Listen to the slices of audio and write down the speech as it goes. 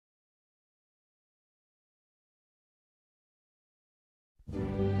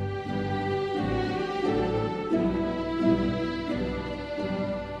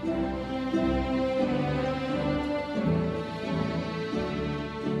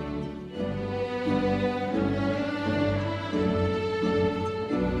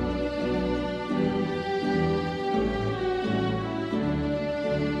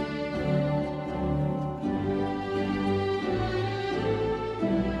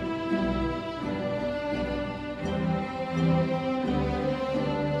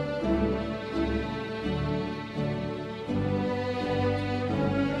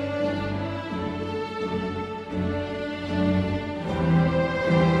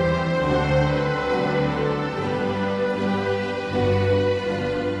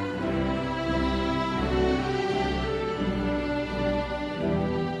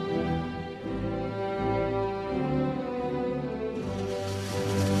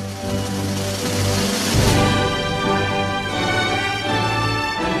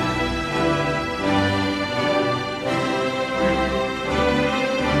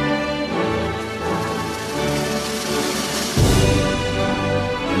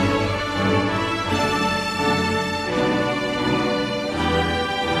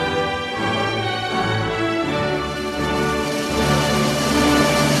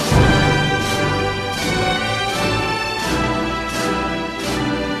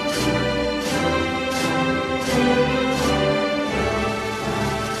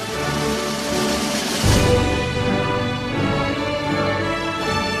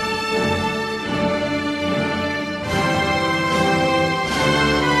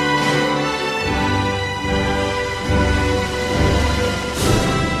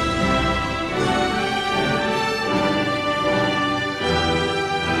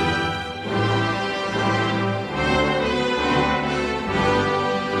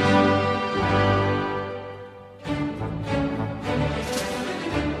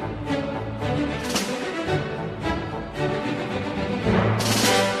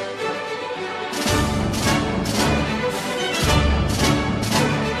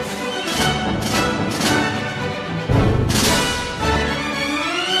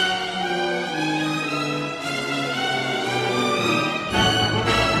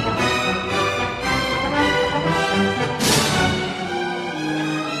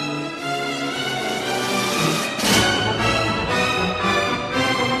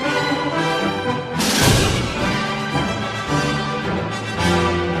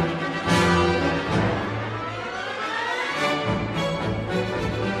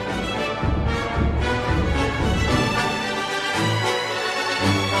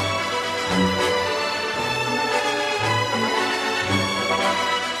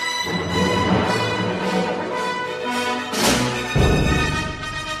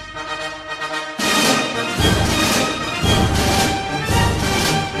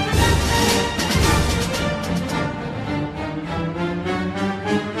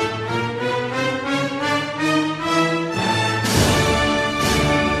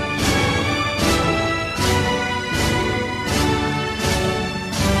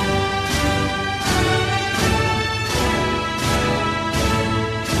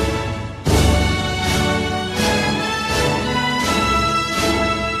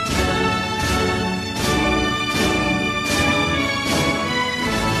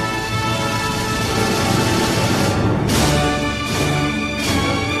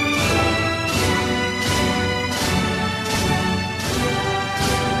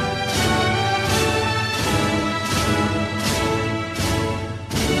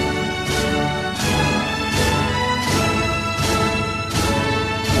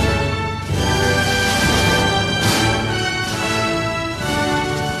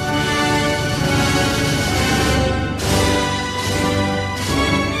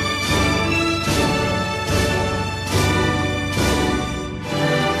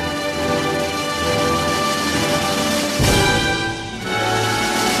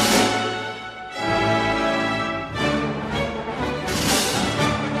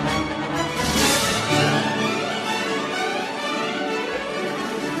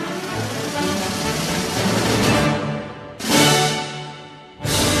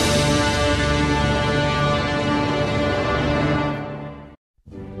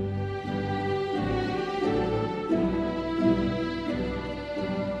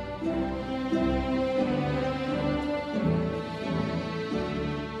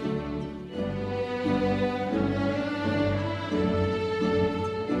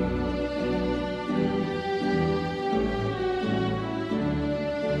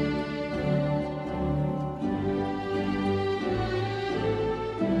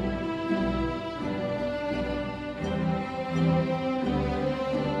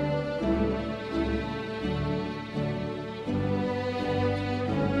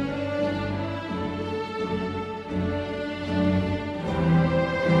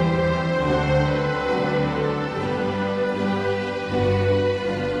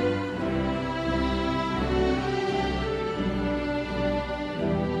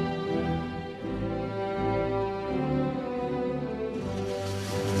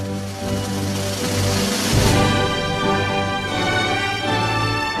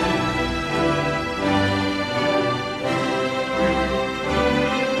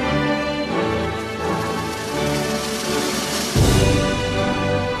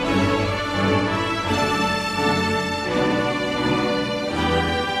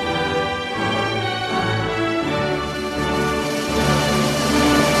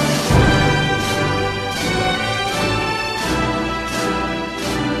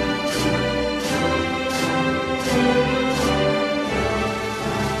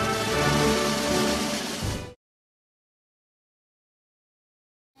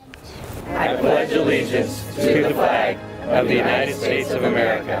States of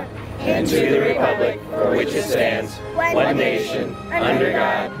America, and to the republic for which it stands, one nation, under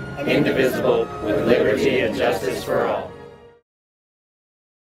God, indivisible, with liberty and justice for all.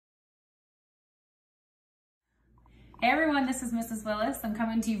 Hey everyone, this is Mrs. Willis. I'm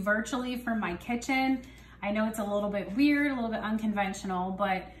coming to you virtually from my kitchen. I know it's a little bit weird, a little bit unconventional,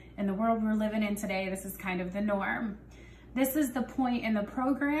 but in the world we're living in today, this is kind of the norm. This is the point in the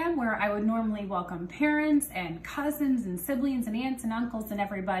program where I would normally welcome parents and cousins and siblings and aunts and uncles and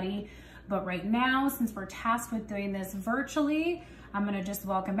everybody. But right now, since we're tasked with doing this virtually, I'm gonna just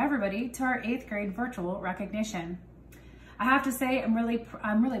welcome everybody to our 8th grade virtual recognition. I have to say, I'm really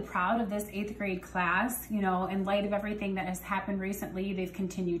proud of this 8th grade class. You know, in light of everything that has happened recently, they've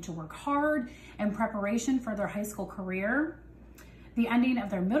continued to work hard in preparation for their high school career. The ending of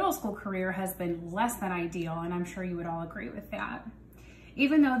their middle school career has been less than ideal, and I'm sure you would all agree with that.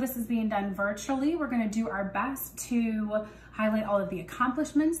 Even though this is being done virtually, we're going to do our best to highlight all of the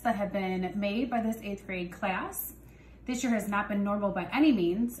accomplishments that have been made by this 8th grade class. This year has not been normal by any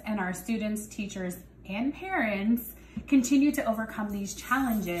means, and our students, teachers, and parents continue to overcome these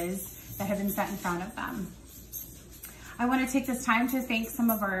challenges that have been set in front of them. I want to take this time to thank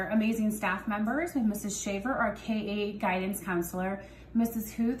some of our amazing staff members, with Mrs. Shaver, our K-8 guidance counselor,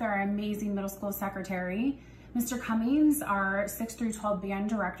 Mrs. Huth, our amazing middle school secretary, Mr. Cummings, our 6 through 12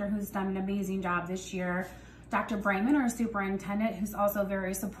 band director, who's done an amazing job this year, Dr. Brayman, our superintendent, who's also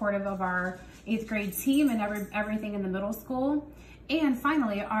very supportive of our 8th grade team and everything in the middle school, and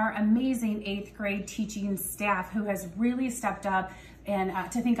finally, our amazing 8th grade teaching staff, who has really stepped up and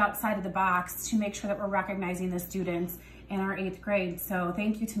to think outside of the box to make sure that we're recognizing the students in our 8th grade. So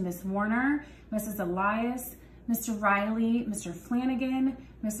thank you to Ms. Warner, Mrs. Elias, Mr. Riley, Mr. Flanagan,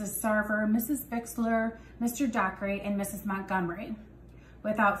 Mrs. Sarver, Mrs. Bixler, Mr. Dockery, and Mrs. Montgomery.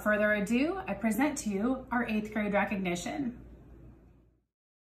 Without further ado, I present to you our 8th grade recognition.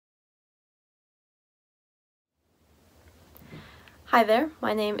 Hi there,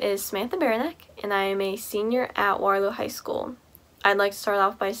 my name is Samantha Baranek, and I am a senior at Waterloo High School. I'd like to start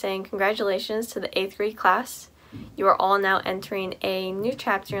off by saying congratulations to the 8th grade class. You are all now entering a new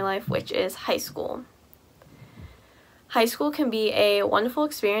chapter in your life, which is high school. High school can be a wonderful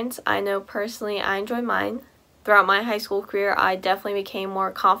experience. I know personally I enjoy mine. Throughout my high school career, I definitely became more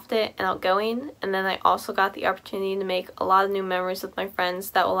confident and outgoing, and then I also got the opportunity to make a lot of new memories with my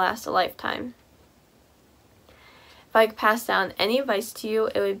friends that will last a lifetime. If I could pass down any advice to you,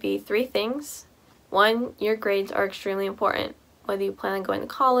 it would be 3 things. 1, your grades are extremely important. Whether you plan on going to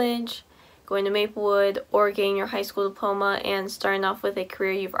college, going to Maplewood, or getting your high school diploma and starting off with a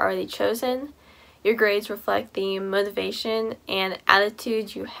career you've already chosen, your grades reflect the motivation and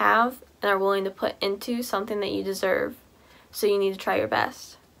attitude you have and are willing to put into something that you deserve. So you need to try your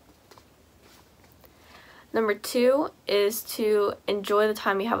best. Number 2 is to enjoy the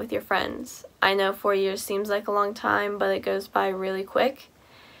time you have with your friends. I know 4 years seems like a long time, but it goes by really quick.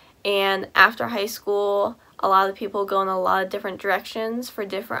 And after high school, a lot of people go in a lot of different directions for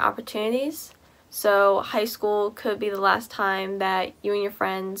different opportunities. So high school could be the last time that you and your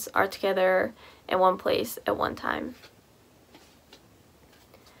friends are together in one place at one time.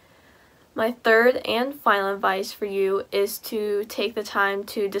 My 3rd and final advice for you is to take the time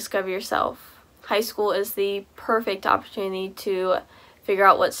to discover yourself. High school is the perfect opportunity to figure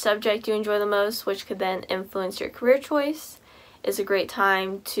out what subject you enjoy the most, which could then influence your career choice. It's a great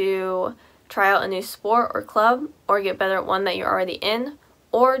time to try out a new sport or club, or get better at one that you're already in,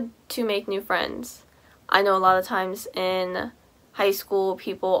 or to make new friends. I know a lot of times in high school,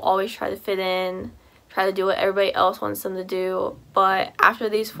 people always try to fit in, try to do what everybody else wants them to do, but after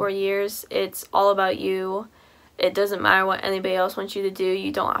these 4 years, it's all about you. It doesn't matter what anybody else wants you to do.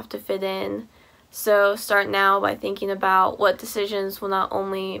 You don't have to fit in. So start now by thinking about what decisions will not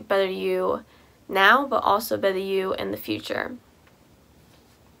only better you now, but also better you in the future.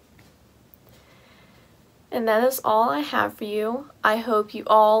 And that is all I have for you. I hope you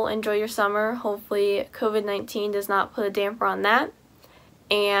all enjoy your summer. Hopefully COVID-19 does not put a damper on that.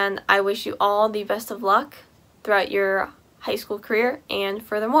 And I wish you all the best of luck throughout your high school career and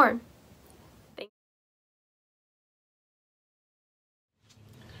furthermore.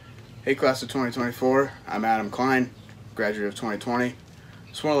 Hey class of 2024, I'm Adam Klein, graduate of 2020.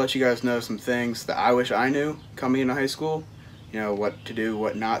 Just want to let you guys know some things that I wish I knew coming into high school. You know, what to do,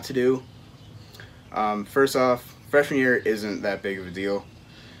 what not to do. First off, freshman year isn't that big of a deal.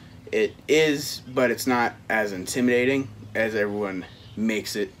 It is, but it's not as intimidating as everyone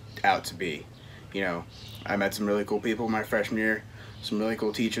makes it out to be. You know, I met some really cool people my freshman year, some really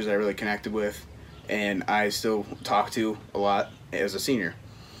cool teachers I really connected with, and I still talk to a lot as a senior.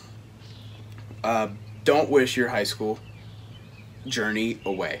 Don't wish your high school journey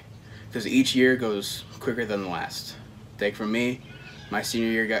away, because each year goes quicker than the last. Take from me, my senior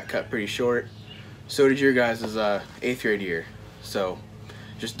year got cut pretty short. So did your guys' 8th grade year. So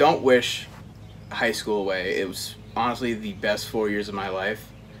just don't wish high school away. It was honestly the best 4 years of my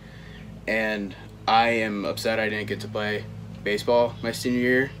life, and I am upset I didn't get to play baseball my senior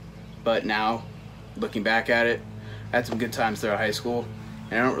year, but now looking back at it, I had some good times throughout high school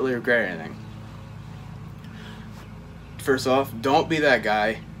and I don't really regret anything. First off, don't be that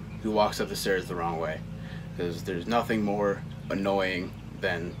guy who walks up the stairs the wrong way, because there's nothing more annoying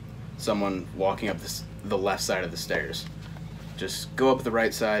than someone walking up the left side of the stairs. Just go up the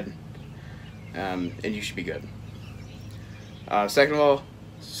right side, and you should be good. Second of all,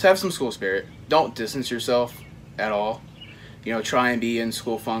 just have some school spirit. Don't distance yourself at all. You know, try and be in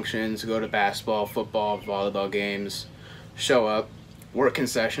school functions, go to basketball, football, volleyball games, show up, work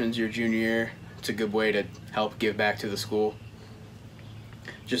concessions your junior year. It's a good way to help give back to the school.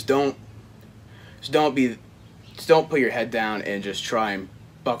 Just don't put your head down and just try and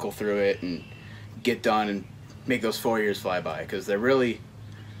buckle through it and get done and make those 4 years fly by, because they're really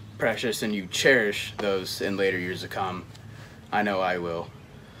precious and you cherish those in later years to come. I know I will.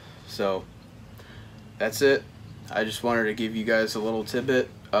 So that's it. I just wanted to give you guys a little tidbit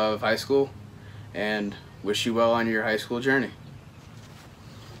of high school and wish you well on your high school journey.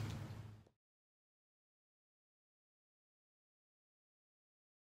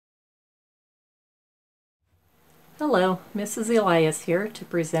 Hello, Mrs. Elias here to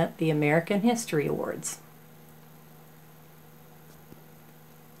present the American History Awards.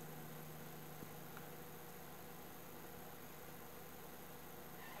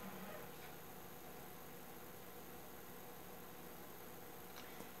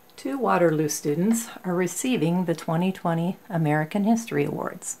 Two Waterloo students are receiving the 2020 American History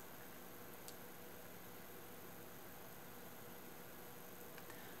Awards.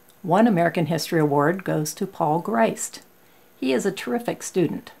 One American History Award goes to Paul Greist. He is a terrific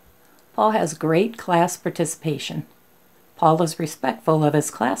student. Paul has great class participation. Paul is respectful of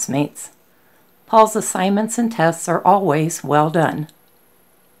his classmates. Paul's assignments and tests are always well done.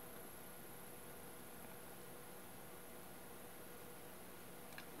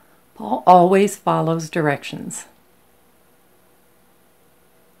 Paul always follows directions.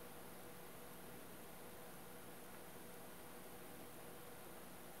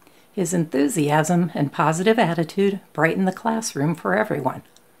 His enthusiasm and positive attitude brighten the classroom for everyone.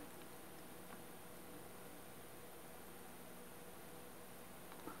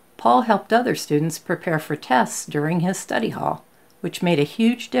 Paul helped other students prepare for tests during his study hall, which made a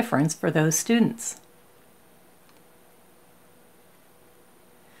huge difference for those students.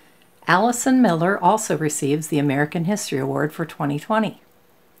 Allison Miller also receives the American History Award for 2020.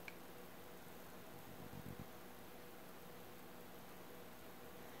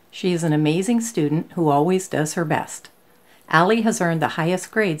 She is an amazing student who always does her best. Allie has earned the highest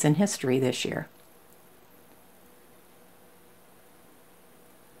grades in history this year.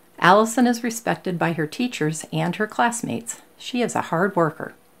 Allison is respected by her teachers and her classmates. She is a hard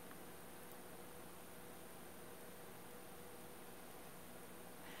worker.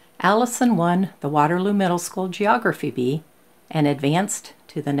 Allison won the Waterloo Middle School Geography Bee and advanced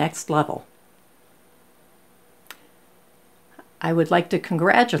to the next level. I would like to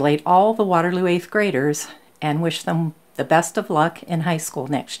congratulate all the Waterloo 8th graders and wish them the best of luck in high school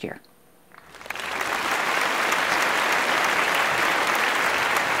next year.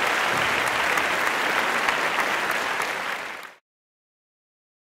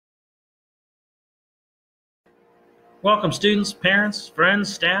 Welcome students, parents,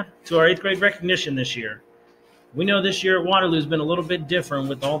 friends, staff to our 8th grade recognition this year. We know this year at Waterloo has been a little bit different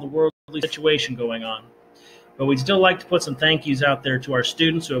with all the worldly situation going on, but we'd still like to put some thank yous out there to our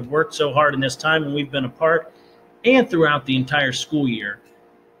students who have worked so hard in this time when we've been apart and throughout the entire school year.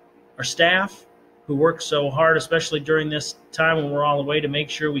 Our staff who work so hard, especially during this time when we're all away, to make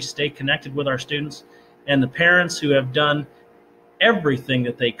sure we stay connected with our students, and the parents who have done everything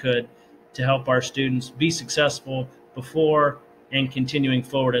that they could to help our students be successful before and continuing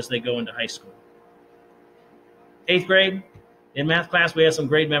forward as they go into high school. 8th grade, in math class, we had some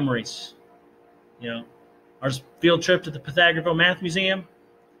great memories. You know, our field trip to the Pythagorean Math Museum.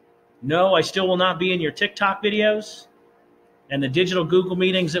 No, I still will not be in your TikTok videos, and the digital Google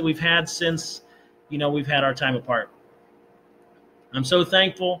meetings that we've had since, we've had our time apart. I'm so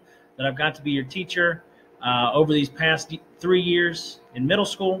thankful that I've got to be your teacher over these past 3 years in middle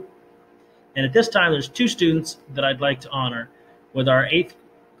school. And at this time, there's 2 students that I'd like to honor with our 8th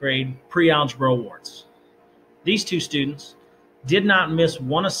grade pre-algebra awards. These 2 students did not miss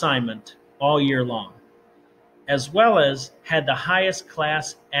one assignment all year long. as well as had the highest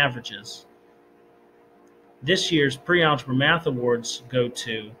class averages. This year's Pre-Algebra Math Awards go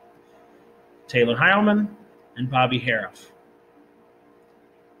to Taylor Heilman and Bobby Hariff.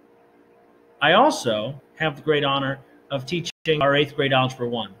 I also have the great honor of teaching our 8th grade Algebra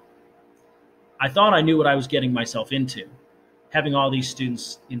 1. I thought I knew what I was getting myself into, having all these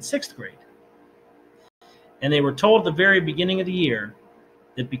students in 6th grade. And they were told at the very beginning of the year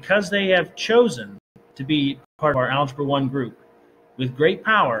that because they have chosen to be part of our Algebra 1 group, with great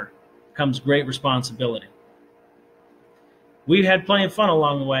power comes great responsibility. We had plenty of fun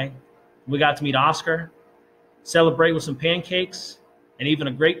along the way. We got to meet Oscar, celebrate with some pancakes, and even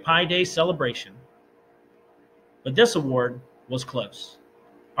a great Pi Day celebration. But this award was close.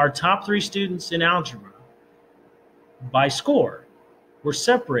 Our top 3 students in algebra, by score, were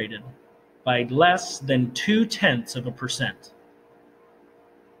separated by less than 0.2%.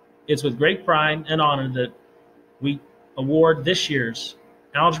 It's with great pride and honor that we award this year's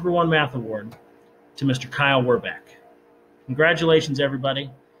Algebra 1 Math Award to Mr. Kyle Werbeck. Congratulations,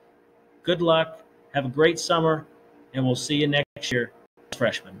 everybody. Good luck. Have a great summer, and we'll see you next year as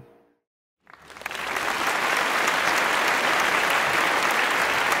freshmen.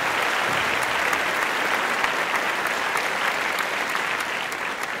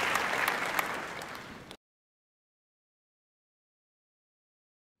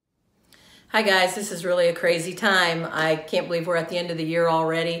 Hi guys, this is really a crazy time. I can't believe we're at the end of the year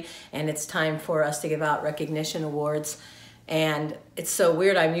already and it's time for us to give out recognition awards. And it's so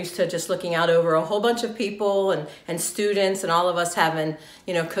weird. I'm used to just looking out over a whole bunch of people and students and all of us having,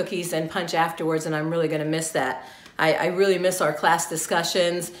 you know, cookies and punch afterwards, and I'm really gonna miss that. I really miss our class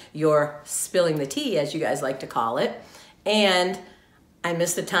discussions, your spilling the tea, as you guys like to call it. And I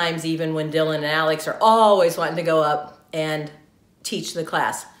miss the times even when Dylan and Alex are always wanting to go up and teach the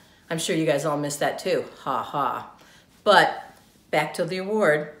class. I'm sure you guys all miss that too, ha ha. But back to the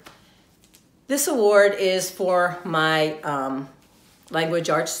award. This award is for my language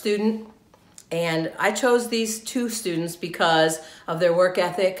arts student, and I chose these 2 students because of their work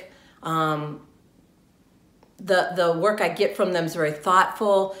ethic. The work I get from them is very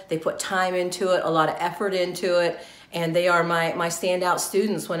thoughtful. They put time into it, a lot of effort into it, and they are my standout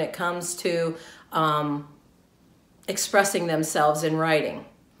students when it comes to expressing themselves in writing.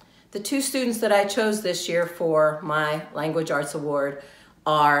 The 2 students that I chose this year for my Language Arts Award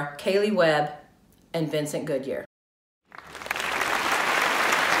are Kaylee Webb and Vincent Goodyear.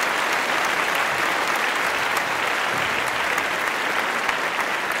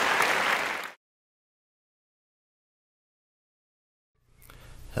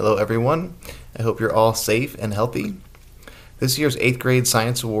 Hello everyone, I hope you're all safe and healthy. This year's 8th grade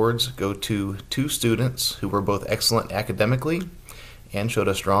Science Awards go to 2 students who were both excellent academically and showed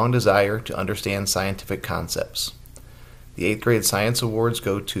a strong desire to understand scientific concepts. The 8th grade Science Awards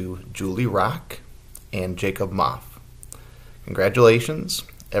go to Julie Rock and Jacob Moff. Congratulations,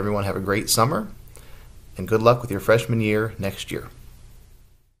 everyone have a great summer, and good luck with your freshman year next year.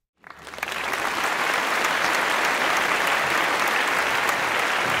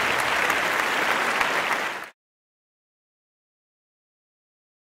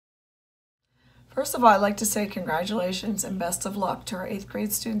 First of all, I'd like to say congratulations and best of luck to our 8th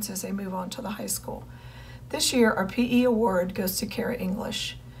grade students as they move on to the high school. This year, our PE award goes to Kara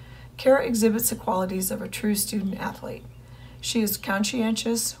English. Kara exhibits the qualities of a true student athlete. She is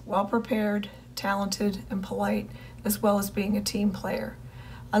conscientious, well-prepared, talented, and polite, as well as being a team player.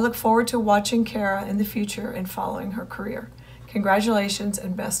 I look forward to watching Kara in the future and following her career. Congratulations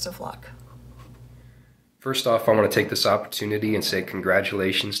and best of luck. First off, I want to take this opportunity and say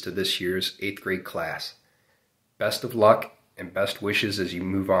congratulations to this year's 8th grade class. Best of luck and best wishes as you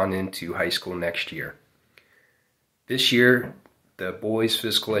move on into high school next year. This year, the Boys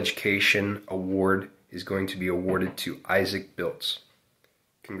Physical Education Award is going to be awarded to Isaac Biltz.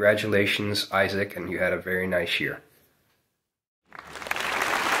 Congratulations, Isaac, and you had a very nice year.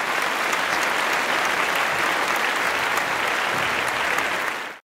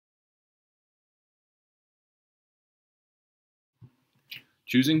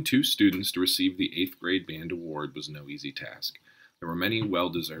 Choosing 2 students to receive the 8th grade band award was no easy task. There were many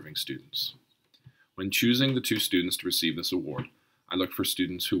well-deserving students. When choosing the 2 students to receive this award, I looked for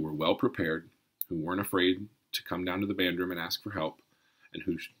students who were well-prepared, who weren't afraid to come down to the band room and ask for help, and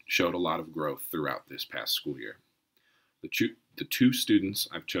who showed a lot of growth throughout this past school year. The 2 students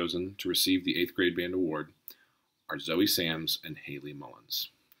I've chosen to receive the 8th grade band award are Zoe Sams and Haley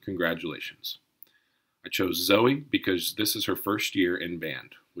Mullins. Congratulations. I chose Zoe because this is her first year in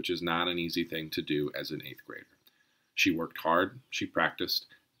band, which is not an easy thing to do as an 8th grader. She worked hard, she practiced,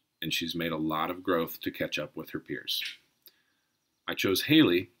 and she's made a lot of growth to catch up with her peers. I chose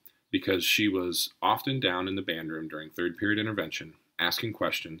Haley because she was often down in the band room during third period intervention, asking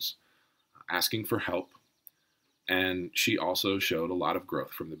questions, asking for help, and she also showed a lot of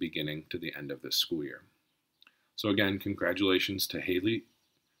growth from the beginning to the end of this school year. So again, congratulations to Haley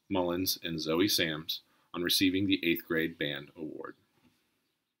Mullins and Zoe Sams on receiving the 8th grade band award.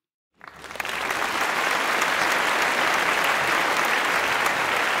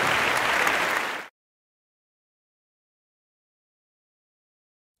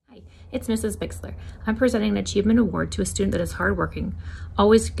 Hi, it's Mrs. Bixler. I'm presenting an Achievement Award to a student that is hardworking,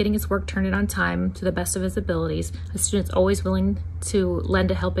 always getting his work turned in on time to the best of his abilities. A student that's always willing to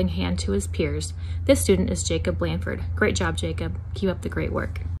lend a helping hand to his peers. This student is Jacob Blanford. Great job, Jacob. Keep up the great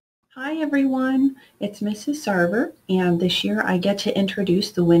work. Hi everyone, it's Mrs. Sarver, and this year I get to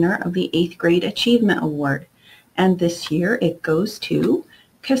introduce the winner of the 8th grade Achievement Award. And this year it goes to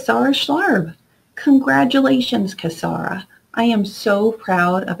Kassara Schlarb. Congratulations, Kassara. I am so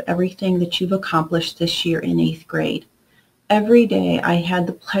proud of everything that you've accomplished this year in 8th grade. Every day I had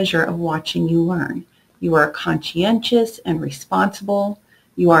the pleasure of watching you learn. You are conscientious and responsible.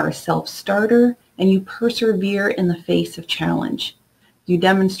 You are a self-starter, and you persevere in the face of challenge. You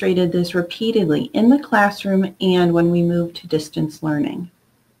demonstrated this repeatedly in the classroom and when we moved to distance learning.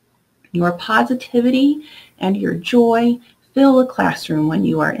 Your positivity and your joy fill the classroom when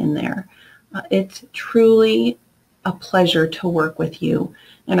you are in there. It's truly a pleasure to work with you,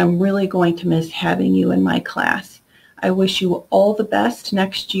 and I'm really going to miss having you in my class. I wish you all the best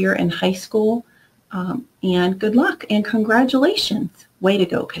next year in high school, and good luck and congratulations. Way to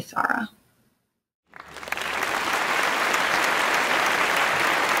go, Kassara.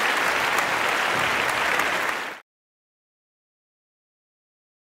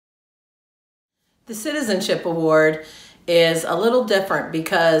 The Citizenship Award is a little different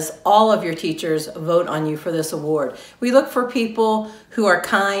because all of your teachers vote on you for this award. We look for people who are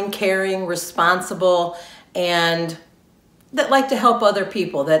kind, caring, responsible, and that like to help other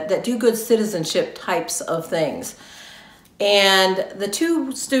people, that do good citizenship types of things. And the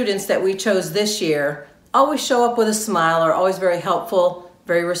two students that we chose this year always show up with a smile, are always very helpful,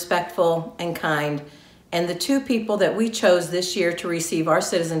 very respectful, and kind. And the two people that we chose this year to receive our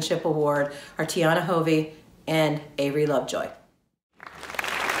Citizenship Award are Tiana Hovey and Avery Lovejoy.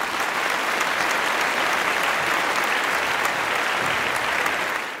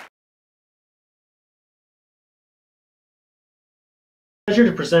 Pleasure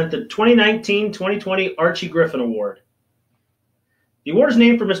to present the 2019-2020 Archie Griffin Award. The award is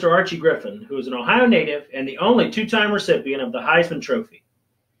named for Mr. Archie Griffin, who is an Ohio native and the only two-time recipient of the Heisman Trophy.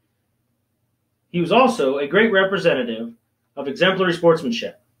 He was also a great representative of exemplary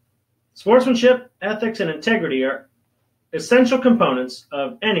sportsmanship. Sportsmanship, ethics, and integrity are essential components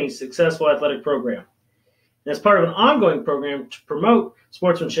of any successful athletic program. And as part of an ongoing program to promote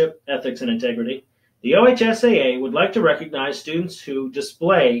sportsmanship, ethics, and integrity, the OHSAA would like to recognize students who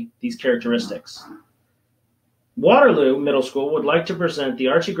display these characteristics. Waterloo Middle School would like to present the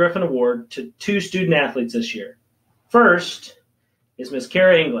Archie Griffin Award to two student athletes this year. First is Miss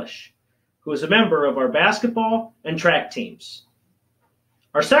Kara English, who is a member of our basketball and track teams.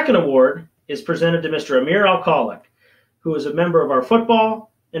 Our second award is presented to Mr. Amir Alkalik, who is a member of our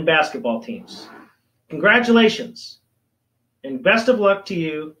football and basketball teams. Congratulations, and best of luck to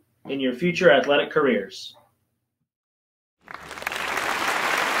you in your future athletic careers.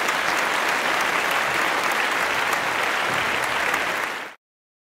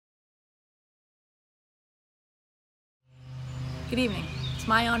 Good evening. It's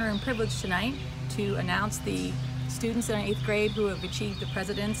my honor and privilege tonight to announce the students in 8th grade who have achieved the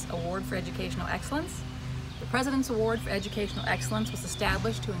President's Award for Educational Excellence. The President's Award for Educational Excellence was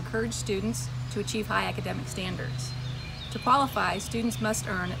established to encourage students to achieve high academic standards. To qualify, students must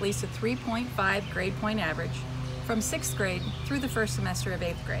earn at least a 3.5 grade point average from 6th grade through the first semester of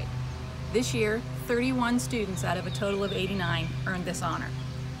 8th grade. This year, 31 students out of a total of 89 earned this honor.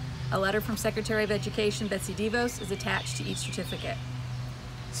 A letter from Secretary of Education Betsy DeVos is attached to each certificate.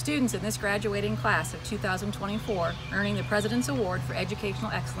 Students in this graduating class of 2024 earning the President's Award for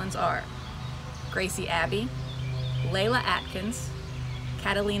Educational Excellence are Gracie Abbey, Layla Atkins,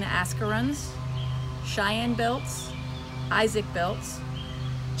 Catalina Ascaruns, Cheyenne Biltz, Isaac Biltz,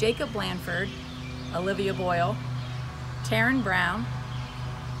 Jacob Blanford, Olivia Boyle, Taryn Brown,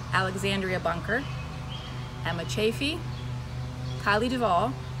 Alexandria Bunker, Emma Chafee, Kylie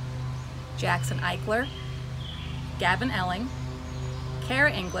Duvall, Jackson Eichler, Gavin Elling,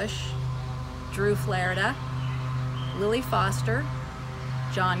 Kara English, Drew Flarida, Lily Foster,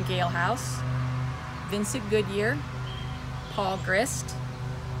 John Galehouse, Vincent Goodyear, Paul Grist,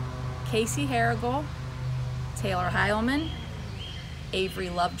 Casey Harrigal, Taylor Heilman, Avery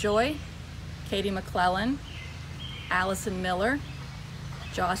Lovejoy, Katie McClellan, Allison Miller,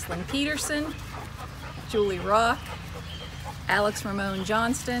 Jocelyn Peterson, Julie Rock, Alex Ramon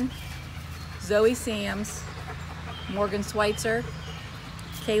Johnston, Zoe Sams, Morgan Schweitzer,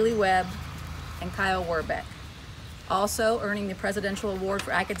 Kaylee Webb, and Kyle Warbeck. Also earning the Presidential Award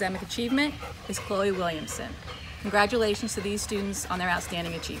for Academic Achievement is Chloe Williamson. Congratulations to these students on their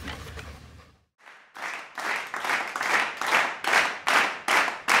outstanding achievement.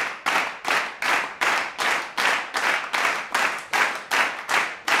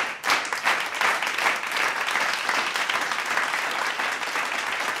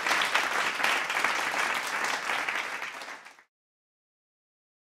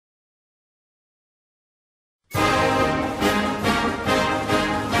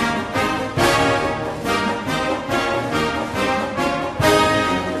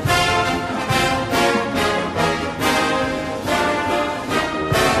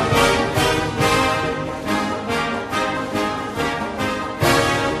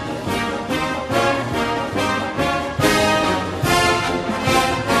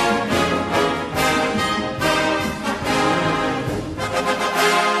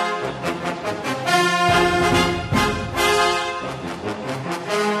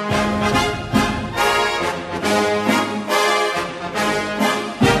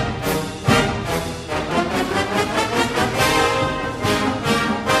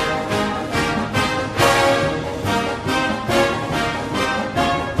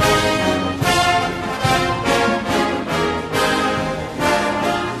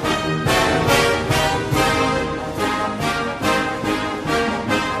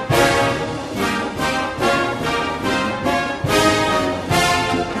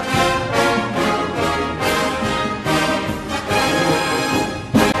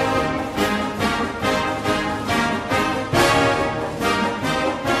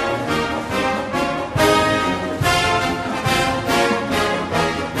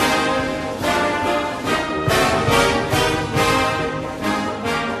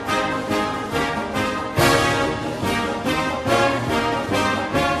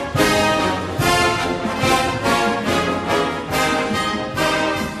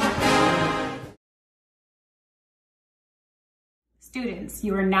 Students,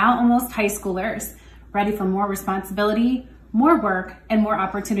 you are now almost high schoolers, ready for more responsibility, more work, and more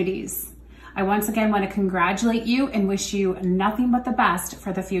opportunities. I once again want to congratulate you and wish you nothing but the best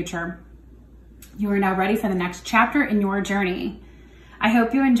for the future. You are now ready for the next chapter in your journey. I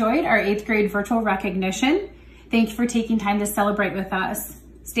hope you enjoyed our 8th grade virtual recognition. Thank you for taking time to celebrate with us.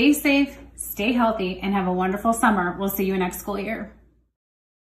 Stay safe, stay healthy, and have a wonderful summer. We'll see you next school year.